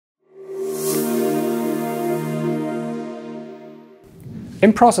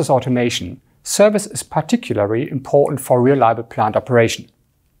In process automation, service is particularly important for reliable plant operation.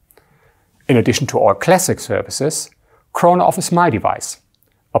 In addition to all classic services, KROHNE offers myDevice,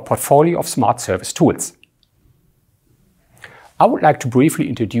 a portfolio of smart service tools. I would like to briefly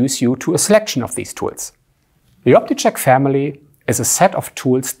introduce you to a selection of these tools. The OPTICHECK family is a set of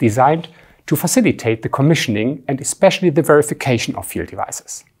tools designed to facilitate the commissioning and especially the verification of field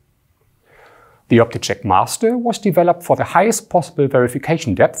devices. The OPTICHECK Master was developed for the highest possible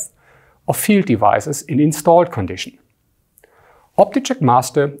verification depth of field devices in installed condition. OPTICHECK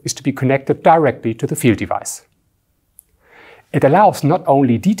Master is to be connected directly to the field device. It allows not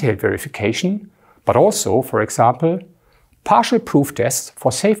only detailed verification, but also, for example, partial proof tests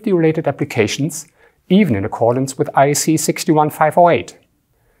for safety-related applications, even in accordance with IEC 61508.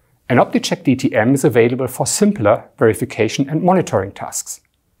 An OPTICHECK DTM is available for simpler verification and monitoring tasks.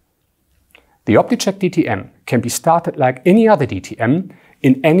 The OPTICHECK DTM can be started like any other DTM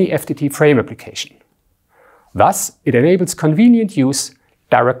in any FTT frame application. Thus, it enables convenient use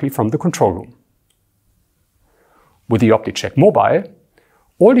directly from the control room. With the OPTICHECK Mobile,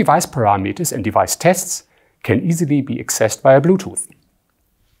 all device parameters and device tests can easily be accessed via Bluetooth.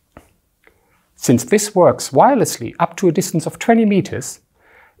 Since this works wirelessly up to a distance of 20 meters,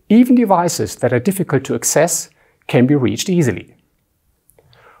 even devices that are difficult to access can be reached easily.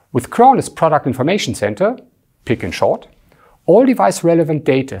 With KROHNE's Product Information Center, PIC in short, all device-relevant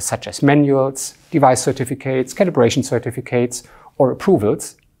data such as manuals, device certificates, calibration certificates, or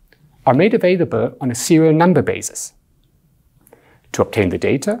approvals are made available on a serial number basis. To obtain the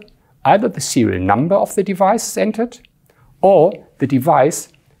data, either the serial number of the device is entered, or the device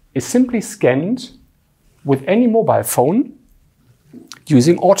is simply scanned with any mobile phone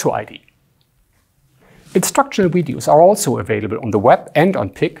using Auto ID. Instructional videos are also available on the web and on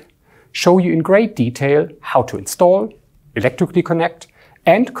PIC, show you in great detail how to install, electrically connect,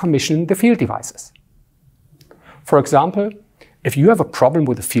 and commission the field devices. For example, if you have a problem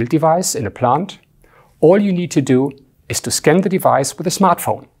with a field device in a plant, all you need to do is to scan the device with a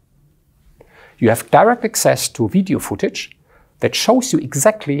smartphone. You have direct access to video footage that shows you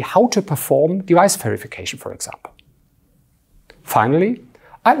exactly how to perform device verification, for example. Finally,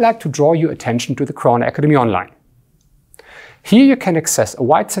 I'd like to draw your attention to the KROHNE Academy Online. Here you can access a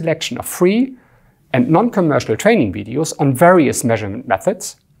wide selection of free and non-commercial training videos on various measurement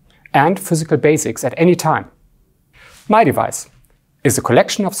methods and physical basics at any time. myDevice is a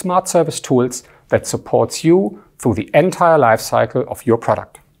collection of smart service tools that supports you through the entire life cycle of your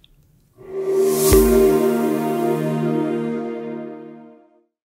product.